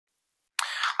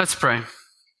Let's pray.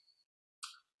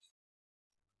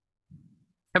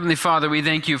 Heavenly Father, we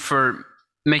thank you for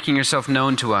making yourself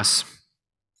known to us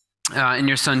in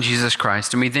your Son, Jesus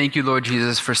Christ. And we thank you, Lord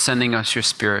Jesus, for sending us your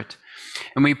Spirit.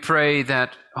 And we pray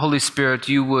that, Holy Spirit,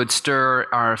 you would stir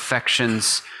our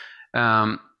affections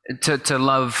to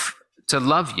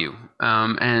love you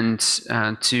and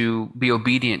to be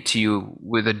obedient to you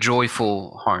with a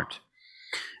joyful heart.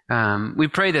 We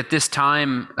pray that this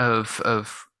time of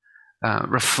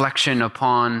reflection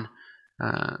upon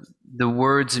the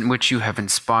words in which you have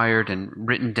inspired and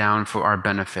written down for our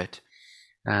benefit,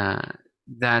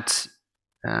 that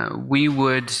we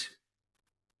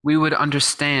would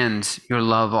understand your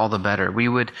love all the better. We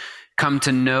would come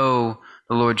to know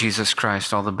the Lord Jesus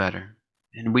Christ all the better.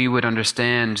 And we would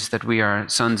understand that we are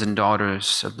sons and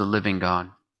daughters of the living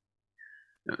God.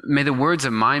 May the words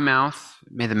of my mouth,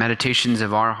 may the meditations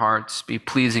of our hearts be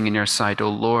pleasing in your sight, O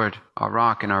Lord, our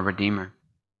rock and our Redeemer.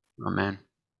 Amen.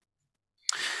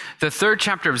 The third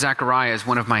chapter of Zechariah is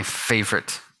one of my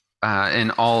favorite in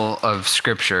all of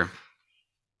Scripture.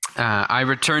 I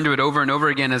return to it over and over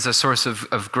again as a source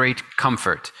of great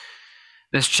comfort.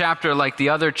 This chapter, like the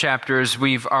other chapters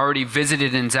we've already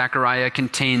visited in Zechariah,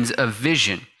 contains a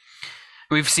vision.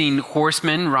 We've seen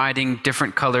horsemen riding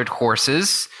different colored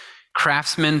horses,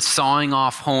 craftsmen sawing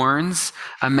off horns,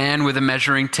 a man with a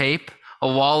measuring tape, a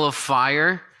wall of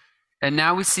fire, and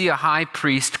now we see a high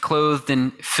priest clothed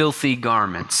in filthy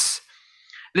garments.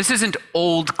 This isn't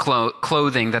old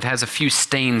clothing that has a few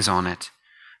stains on it.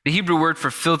 The Hebrew word for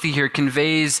filthy here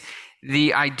conveys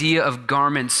the idea of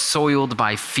garments soiled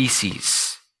by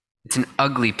feces. It's an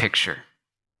ugly picture.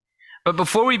 But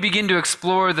before we begin to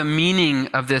explore the meaning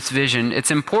of this vision,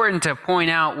 it's important to point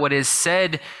out what is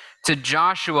said to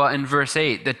Joshua in verse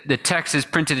 8. The text is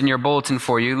printed in your bulletin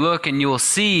for you. Look and you will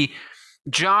see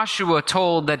Joshua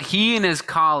told that he and his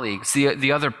colleagues,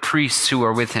 the other priests who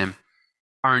are with him,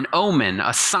 are an omen,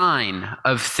 a sign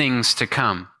of things to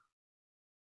come.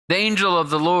 The angel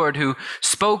of the Lord who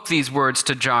spoke these words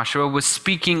to Joshua was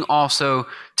speaking also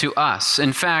to us.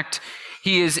 In fact,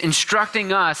 he is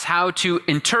instructing us how to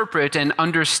interpret and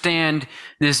understand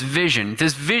this vision.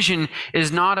 This vision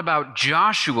is not about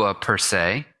Joshua per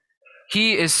se.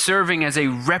 He is serving as a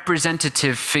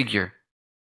representative figure.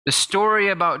 The story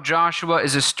about Joshua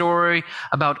is a story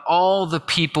about all the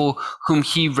people whom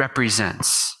he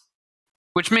represents,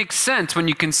 which makes sense when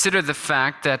you consider the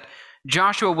fact that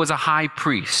Joshua was a high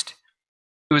priest.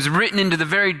 It was written into the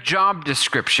very job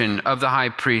description of the high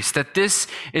priest that this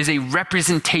is a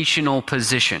representational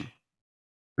position.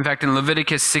 In fact, in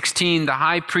Leviticus 16, the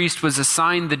high priest was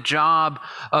assigned the job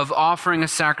of offering a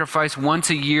sacrifice once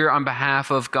a year on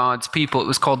behalf of God's people. It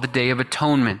was called the Day of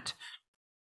Atonement.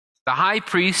 The high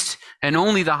priest, and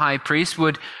only the high priest,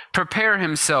 would prepare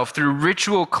himself through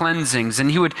ritual cleansings,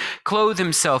 and he would clothe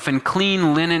himself in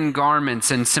clean linen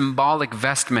garments and symbolic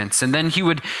vestments, and then he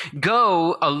would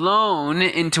go alone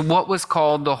into what was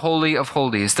called the Holy of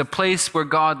Holies, the place where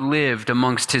God lived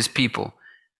amongst his people.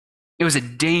 It was a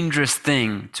dangerous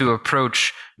thing to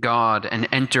approach God and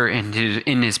enter in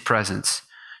his presence.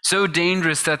 So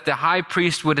dangerous that the high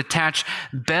priest would attach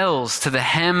bells to the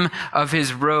hem of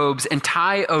his robes and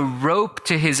tie a rope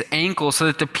to his ankle so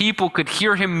that the people could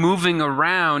hear him moving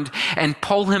around and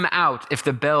pull him out if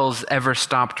the bells ever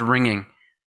stopped ringing.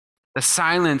 The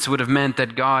silence would have meant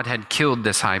that God had killed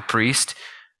this high priest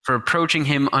for approaching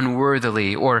him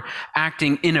unworthily or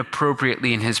acting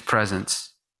inappropriately in his presence.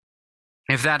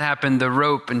 If that happened, the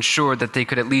rope ensured that they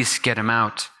could at least get him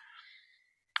out.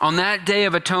 On that Day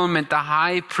of Atonement, the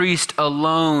high priest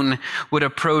alone would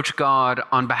approach God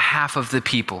on behalf of the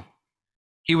people.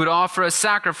 He would offer a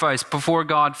sacrifice before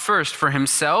God first for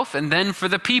himself and then for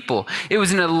the people. It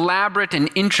was an elaborate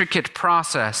and intricate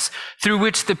process through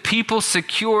which the people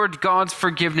secured God's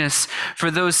forgiveness for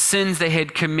those sins they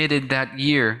had committed that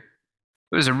year.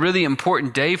 It was a really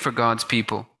important day for God's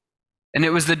people. And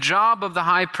it was the job of the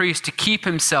high priest to keep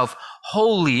himself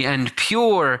holy and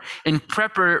pure in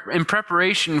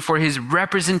preparation for his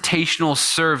representational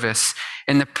service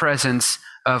in the presence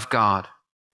of God.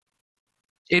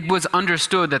 It was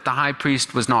understood that the high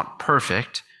priest was not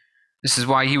perfect. This is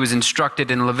why he was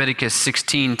instructed in Leviticus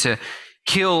 16 to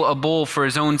kill a bull for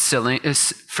his own sins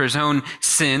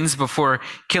before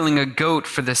killing a goat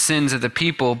for the sins of the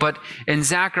people. But in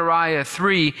Zechariah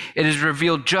 3, it is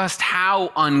revealed just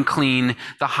how unclean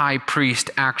the high priest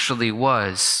actually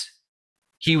was.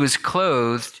 He was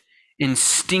clothed in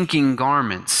stinking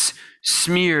garments,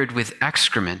 smeared with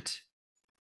excrement.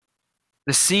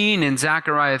 The scene in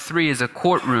Zechariah 3 is a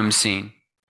courtroom scene.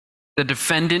 The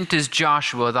defendant is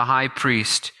Joshua, the high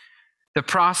priest. The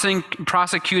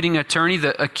prosecuting attorney,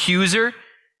 the accuser,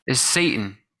 is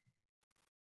Satan,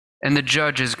 and the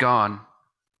judge is God.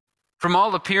 From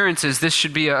all appearances, this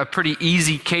should be a pretty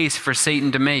easy case for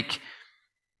Satan to make.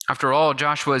 After all,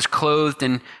 Joshua is clothed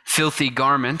in filthy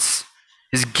garments.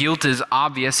 His guilt is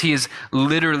obvious. He is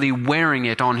literally wearing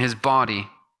it on his body.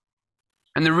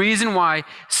 And the reason why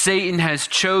Satan has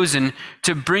chosen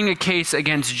to bring a case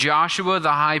against Joshua,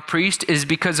 the high priest, is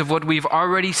because of what we've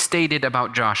already stated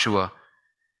about Joshua.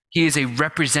 He is a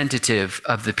representative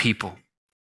of the people.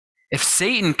 If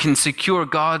Satan can secure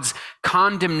God's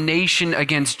condemnation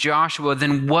against Joshua,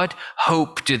 then what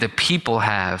hope do the people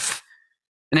have?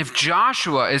 And if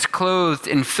Joshua is clothed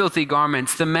in filthy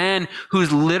garments, the man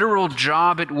whose literal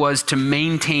job it was to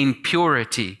maintain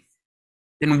purity,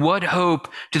 then what hope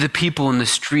do the people in the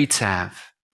streets have?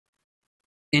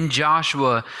 In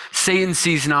Joshua, Satan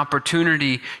sees an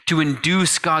opportunity to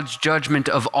induce God's judgment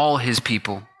of all his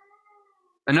people.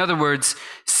 In other words,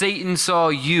 Satan saw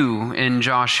you in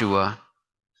Joshua.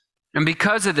 And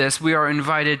because of this, we are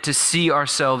invited to see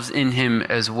ourselves in him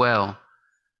as well.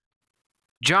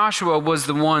 Joshua was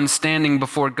the one standing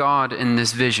before God in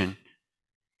this vision.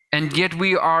 And yet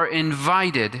we are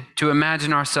invited to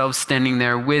imagine ourselves standing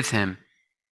there with him,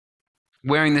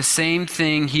 wearing the same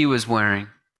thing he was wearing.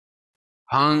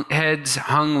 Heads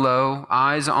hung low,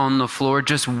 eyes on the floor,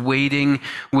 just waiting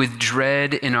with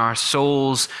dread in our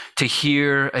souls to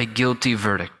hear a guilty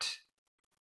verdict.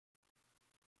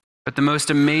 But the most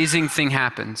amazing thing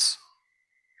happens.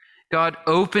 God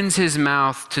opens his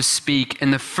mouth to speak,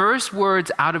 and the first words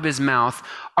out of his mouth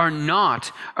are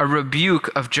not a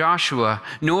rebuke of Joshua,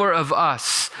 nor of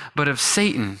us, but of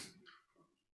Satan.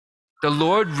 The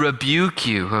Lord rebuke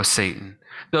you, O Satan.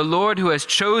 The Lord who has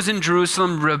chosen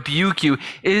Jerusalem rebuke you.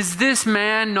 Is this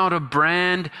man not a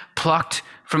brand plucked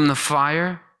from the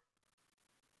fire?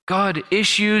 God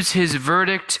issues his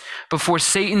verdict before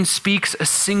Satan speaks a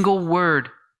single word.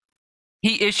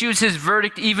 He issues his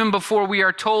verdict even before we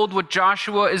are told what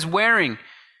Joshua is wearing.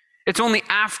 It's only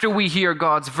after we hear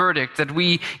God's verdict that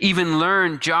we even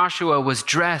learn Joshua was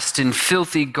dressed in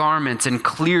filthy garments and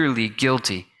clearly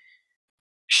guilty.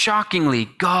 Shockingly,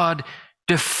 God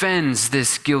defends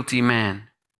this guilty man.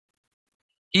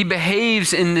 He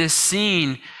behaves in this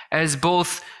scene as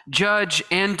both judge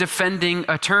and defending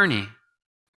attorney.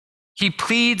 He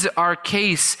pleads our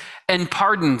case and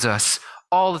pardons us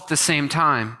all at the same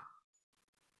time.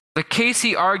 The case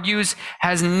he argues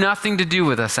has nothing to do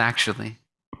with us, actually.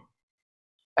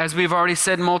 As we've already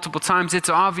said multiple times, it's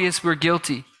obvious we're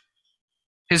guilty.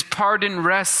 His pardon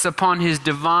rests upon his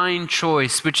divine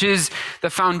choice, which is the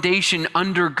foundation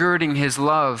undergirding his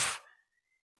love.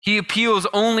 He appeals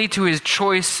only to his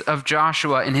choice of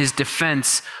Joshua in his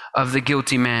defense of the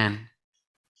guilty man.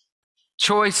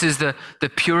 Choice is the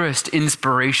purest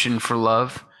inspiration for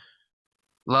love.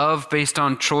 Love based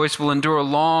on choice will endure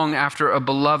long after a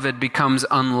beloved becomes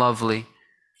unlovely.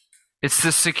 It's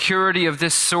the security of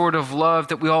this sort of love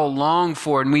that we all long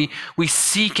for and we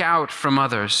seek out from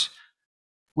others.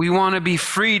 We want to be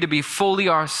free to be fully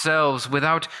ourselves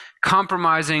without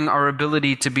compromising our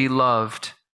ability to be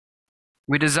loved.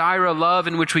 We desire a love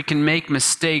in which we can make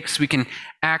mistakes, we can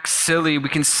act silly, we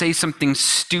can say something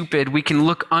stupid, we can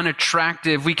look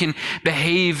unattractive, we can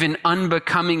behave in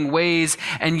unbecoming ways,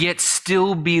 and yet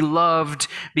still be loved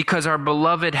because our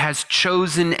beloved has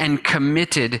chosen and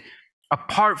committed,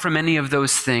 apart from any of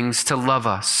those things, to love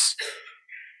us.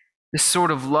 This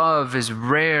sort of love is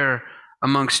rare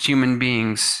amongst human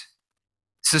beings.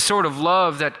 It's the sort of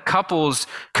love that couples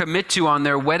commit to on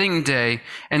their wedding day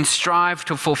and strive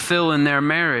to fulfill in their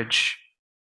marriage.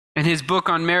 In his book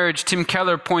on marriage, Tim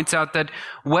Keller points out that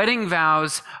wedding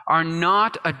vows are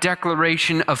not a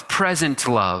declaration of present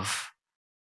love,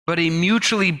 but a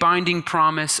mutually binding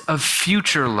promise of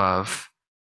future love.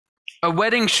 A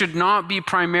wedding should not be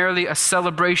primarily a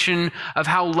celebration of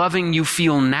how loving you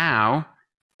feel now.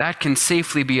 That can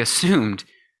safely be assumed.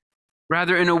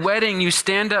 Rather, in a wedding, you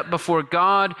stand up before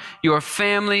God, your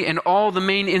family, and all the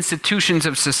main institutions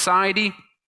of society,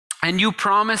 and you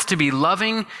promise to be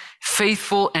loving,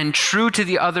 faithful, and true to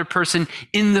the other person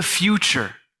in the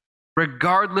future,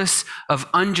 regardless of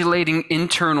undulating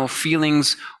internal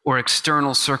feelings or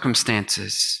external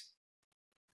circumstances.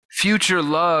 Future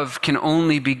love can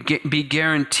only be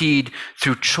guaranteed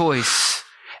through choice.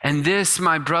 And this,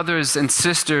 my brothers and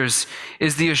sisters,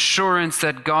 is the assurance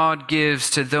that God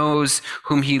gives to those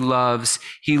whom he loves.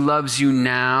 He loves you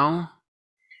now,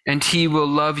 and he will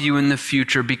love you in the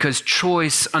future, because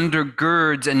choice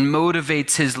undergirds and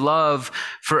motivates his love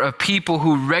for a people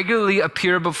who regularly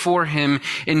appear before him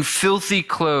in filthy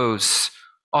clothes,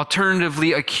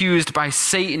 alternatively accused by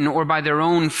Satan or by their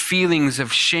own feelings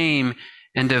of shame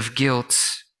and of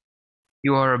guilt.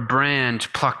 You are a brand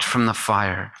plucked from the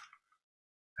fire,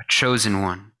 a chosen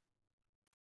one.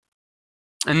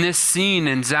 In this scene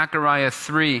in Zechariah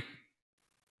 3,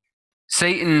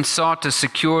 Satan sought to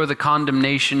secure the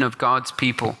condemnation of God's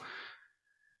people,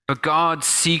 but God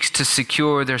seeks to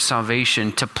secure their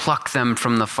salvation, to pluck them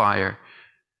from the fire,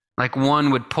 like one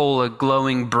would pull a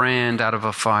glowing brand out of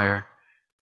a fire.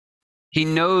 He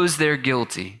knows they're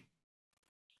guilty,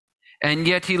 and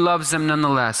yet he loves them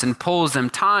nonetheless and pulls them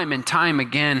time and time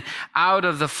again out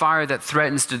of the fire that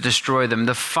threatens to destroy them,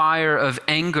 the fire of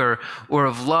anger or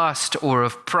of lust or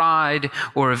of pride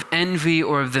or of envy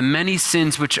or of the many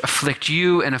sins which afflict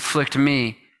you and afflict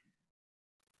me.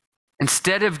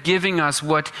 Instead of giving us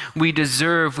what we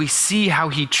deserve, we see how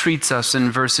he treats us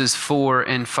in verses 4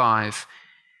 and 5.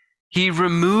 He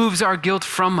removes our guilt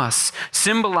from us,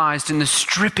 symbolized in the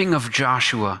stripping of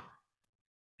Joshua.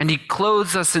 And he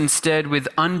clothes us instead with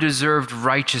undeserved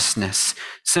righteousness,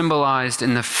 symbolized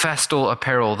in the festal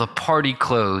apparel, the party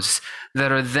clothes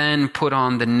that are then put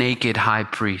on the naked high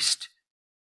priest.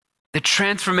 The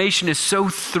transformation is so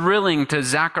thrilling to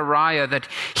Zechariah that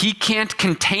he can't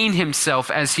contain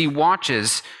himself as he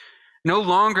watches. No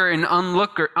longer an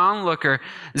onlooker,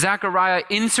 Zechariah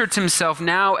inserts himself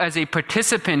now as a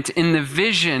participant in the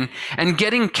vision, and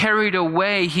getting carried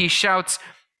away, he shouts,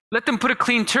 "Let them put a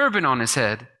clean turban on his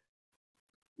head."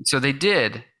 So they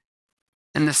did.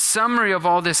 And the summary of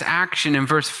all this action in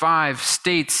verse 5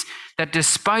 states that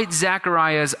despite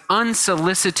Zechariah's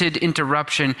unsolicited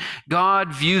interruption,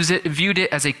 God viewed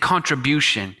it as a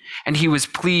contribution, and he was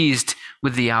pleased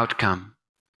with the outcome.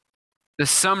 The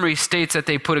summary states that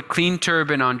they put a clean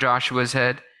turban on Joshua's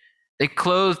head. They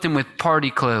clothed him with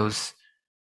party clothes.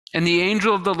 And the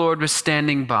angel of the Lord was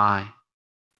standing by.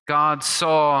 God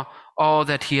saw all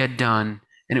that he had done,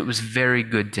 and it was very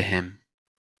good to him.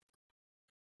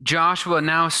 Joshua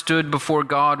now stood before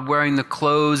God wearing the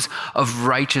clothes of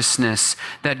righteousness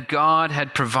that God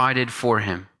had provided for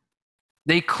him.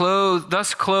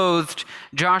 Thus clothed,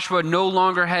 Joshua no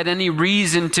longer had any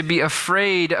reason to be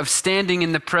afraid of standing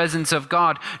in the presence of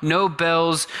God. No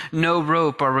bells, no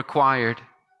rope are required.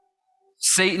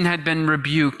 Satan had been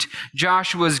rebuked.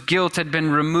 Joshua's guilt had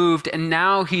been removed, and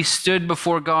now he stood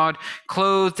before God,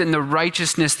 clothed in the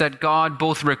righteousness that God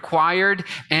both required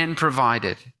and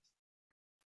provided.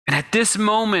 And at this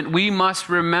moment, we must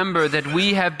remember that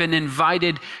we have been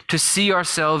invited to see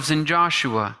ourselves in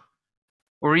Joshua,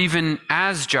 or even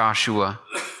as Joshua.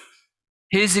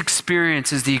 His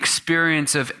experience is the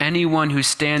experience of anyone who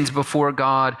stands before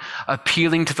God,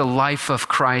 appealing to the life of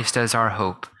Christ as our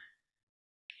hope.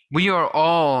 We are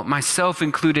all, myself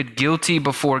included, guilty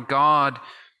before God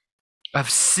of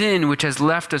sin which has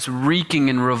left us reeking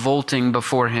and revolting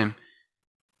before him.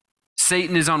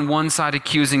 Satan is on one side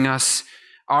accusing us,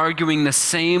 arguing the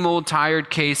same old tired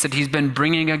case that he's been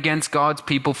bringing against God's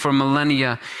people for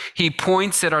millennia. He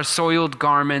points at our soiled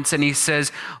garments and he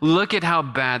says, "Look at how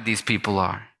bad these people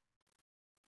are."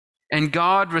 And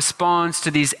God responds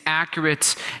to these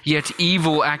accurate yet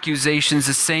evil accusations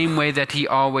the same way that he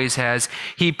always has.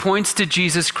 He points to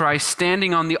Jesus Christ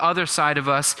standing on the other side of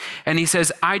us, and he says,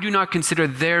 "I do not consider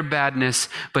their badness,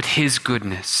 but his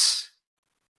goodness."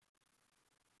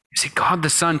 You see, God the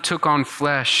Son took on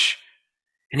flesh,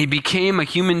 and he became a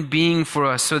human being for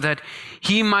us so that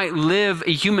he might live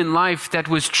a human life that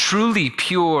was truly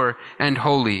pure and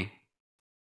holy.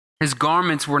 His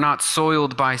garments were not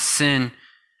soiled by sin,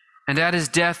 and at his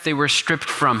death they were stripped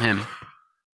from him.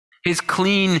 His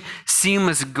clean,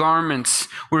 seamless garments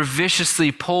were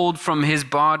viciously pulled from his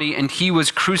body, and he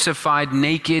was crucified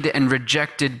naked and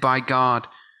rejected by God.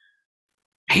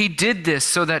 He did this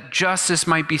so that justice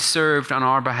might be served on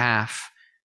our behalf.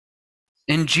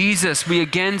 In Jesus, we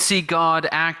again see God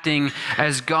acting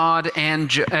as God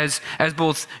and as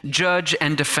both judge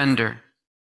and defender.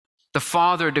 The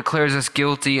Father declares us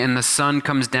guilty, and the Son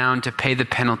comes down to pay the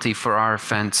penalty for our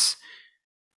offense.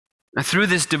 And through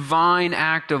this divine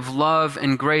act of love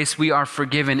and grace, we are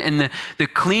forgiven. And the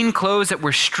clean clothes that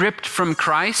were stripped from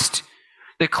Christ,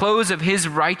 the clothes of his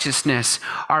righteousness,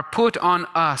 are put on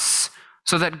us,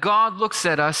 so that God looks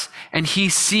at us and he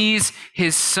sees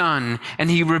his Son, and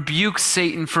he rebukes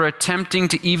Satan for attempting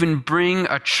to even bring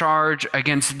a charge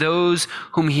against those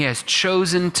whom he has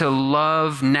chosen to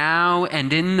love now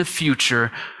and in the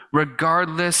future,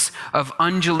 regardless of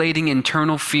undulating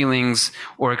internal feelings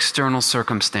or external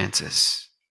circumstances.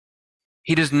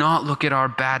 He does not look at our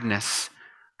badness,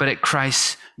 but at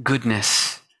Christ's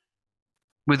goodness,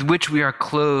 with which we are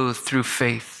clothed through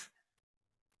faith.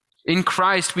 In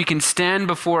Christ, we can stand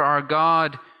before our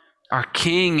God, our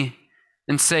King,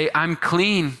 and say, "I'm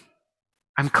clean.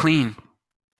 I'm clean."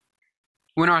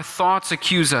 When our thoughts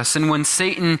accuse us and when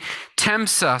Satan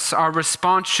tempts us, our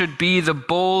response should be the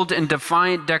bold and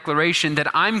defiant declaration that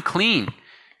I'm clean.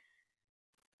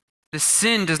 The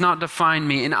sin does not define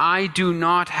me, and I do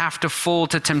not have to fall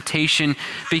to temptation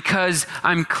because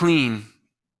I'm clean.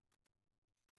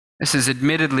 This is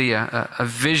admittedly a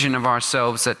vision of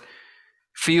ourselves that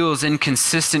feels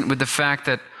inconsistent with the fact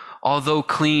that although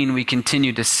clean, we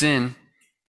continue to sin.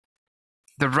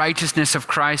 The righteousness of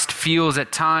Christ feels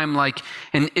at times like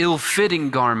an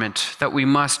ill-fitting garment that we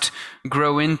must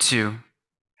grow into.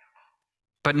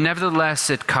 But nevertheless,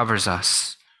 it covers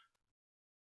us,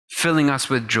 filling us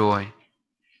with joy.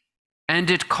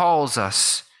 And it calls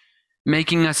us,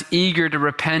 making us eager to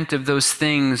repent of those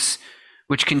things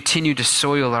which continue to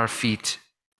soil our feet.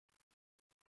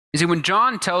 You see, when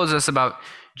John tells us about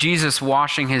Jesus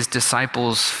washing his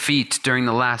disciples' feet during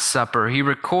the Last Supper, he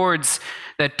records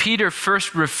that Peter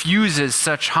first refuses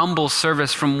such humble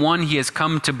service from one he has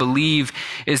come to believe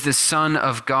is the Son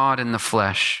of God in the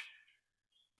flesh.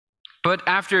 But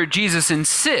after Jesus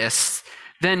insists,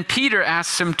 then Peter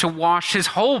asks him to wash his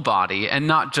whole body and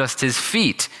not just his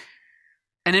feet.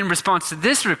 And in response to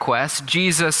this request,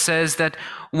 Jesus says that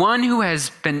one who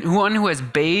has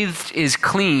bathed is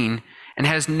clean and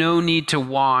has no need to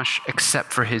wash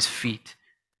except for his feet.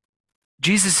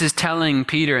 Jesus is telling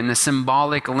Peter in the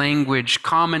symbolic language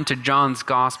common to John's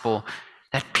gospel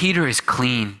that Peter is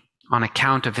clean on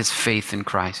account of his faith in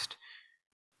Christ.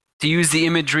 To use the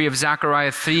imagery of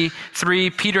Zechariah 3,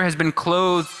 Peter has been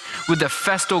clothed with the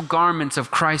festal garments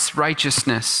of Christ's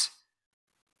righteousness.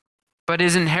 But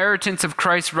his inheritance of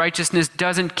Christ's righteousness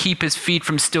doesn't keep his feet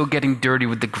from still getting dirty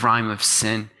with the grime of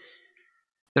sin.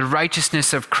 The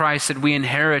righteousness of Christ that we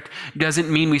inherit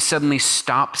doesn't mean we suddenly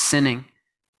stop sinning.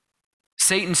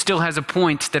 Satan still has a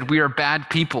point that we are bad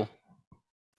people.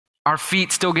 Our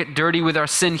feet still get dirty with our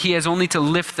sin. He has only to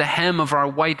lift the hem of our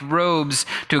white robes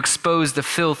to expose the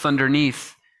filth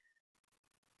underneath.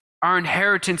 Our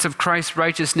inheritance of Christ's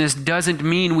righteousness doesn't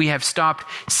mean we have stopped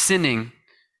sinning,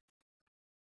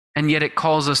 and yet it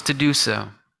calls us to do so,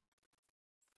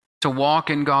 to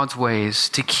walk in God's ways,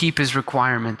 to keep his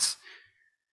requirements.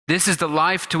 This is the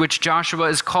life to which Joshua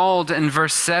is called in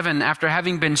verse 7, after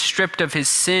having been stripped of his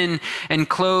sin and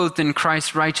clothed in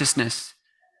Christ's righteousness.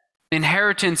 The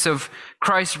inheritance of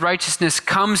Christ's righteousness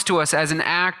comes to us as an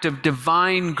act of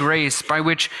divine grace by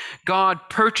which God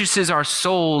purchases our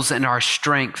souls and our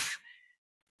strength.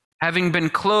 Having been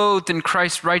clothed in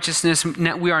Christ's righteousness,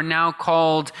 we are now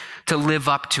called to live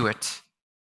up to it,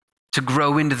 to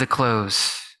grow into the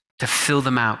clothes, to fill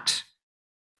them out.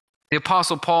 The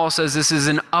Apostle Paul says this is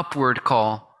an upward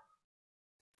call.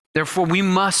 Therefore, we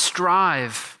must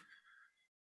strive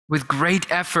with great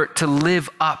effort to live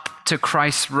up to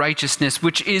Christ's righteousness,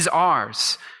 which is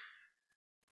ours.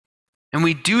 And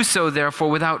we do so, therefore,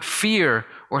 without fear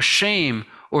or shame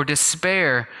or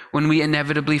despair when we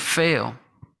inevitably fail.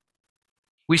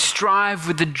 We strive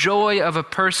with the joy of a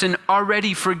person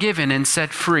already forgiven and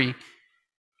set free.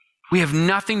 We have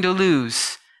nothing to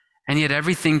lose and yet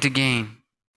everything to gain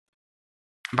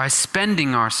by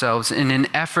spending ourselves in an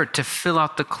effort to fill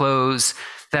out the clothes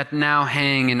that now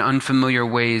hang in unfamiliar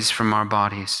ways from our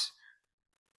bodies.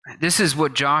 This is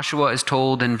what Joshua is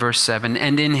told in verse 7,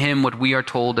 and in him what we are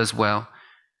told as well.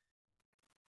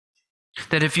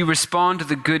 That if you respond to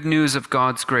the good news of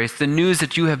God's grace, the news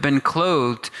that you have been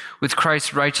clothed with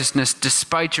Christ's righteousness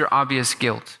despite your obvious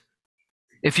guilt,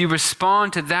 if you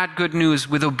respond to that good news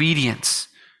with obedience,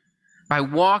 by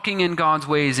walking in God's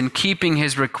ways and keeping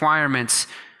his requirements,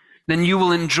 then you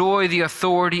will enjoy the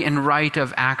authority and right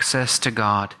of access to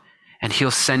God, and he'll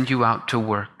send you out to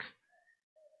work.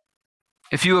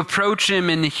 If you approach him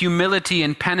in humility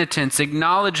and penitence,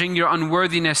 acknowledging your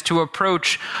unworthiness to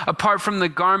approach apart from the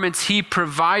garments he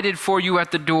provided for you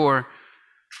at the door,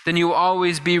 then you will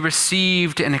always be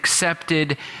received and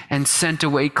accepted and sent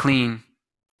away clean.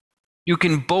 You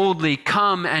can boldly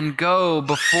come and go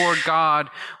before God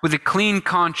with a clean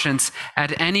conscience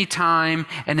at any time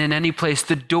and in any place.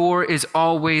 The door is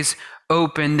always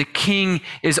open. The King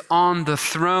is on the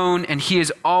throne, and he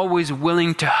is always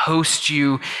willing to host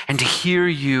you and to hear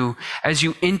you as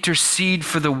you intercede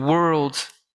for the world,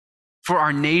 for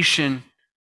our nation,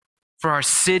 for our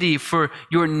city, for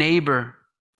your neighbor,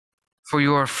 for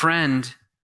your friend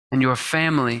and your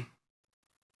family.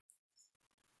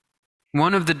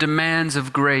 One of the demands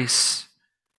of grace,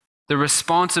 the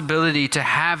responsibility to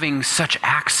having such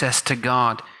access to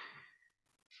God,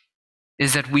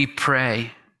 is that we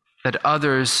pray that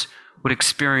others would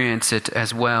experience it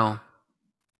as well.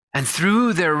 And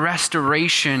through their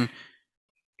restoration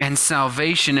and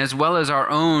salvation, as well as our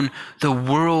own, the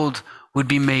world would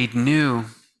be made new.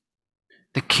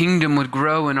 the kingdom would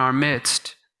grow in our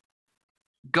midst.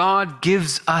 God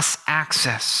gives us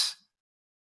access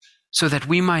so that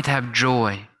we might have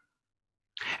joy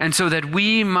and so that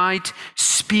we might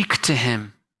speak to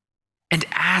him and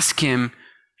ask him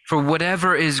for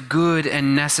whatever is good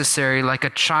and necessary, like a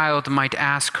child might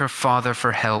ask her father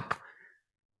for help.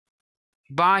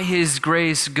 By his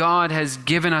grace, God has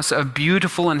given us a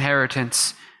beautiful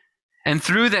inheritance, and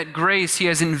through that grace, he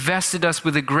has invested us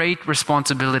with a great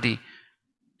responsibility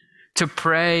to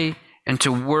pray and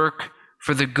to work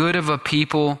for the good of a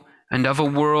people and of a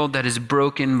world that is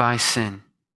broken by sin.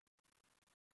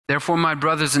 Therefore, my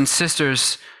brothers and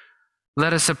sisters,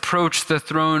 let us approach the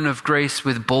throne of grace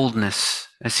with boldness,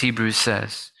 as Hebrews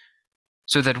says,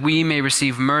 so that we may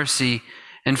receive mercy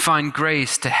and find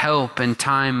grace to help in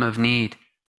time of need.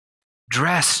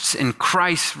 Dressed in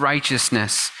Christ's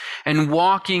righteousness and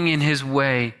walking in his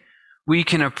way, we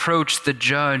can approach the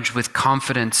judge with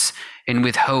confidence and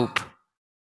with hope,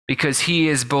 because he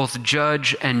is both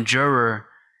judge and juror,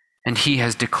 and he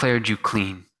has declared you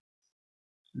clean.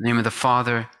 In the name of the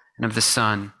Father, and of the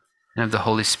Son, and of the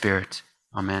Holy Spirit.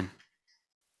 Amen.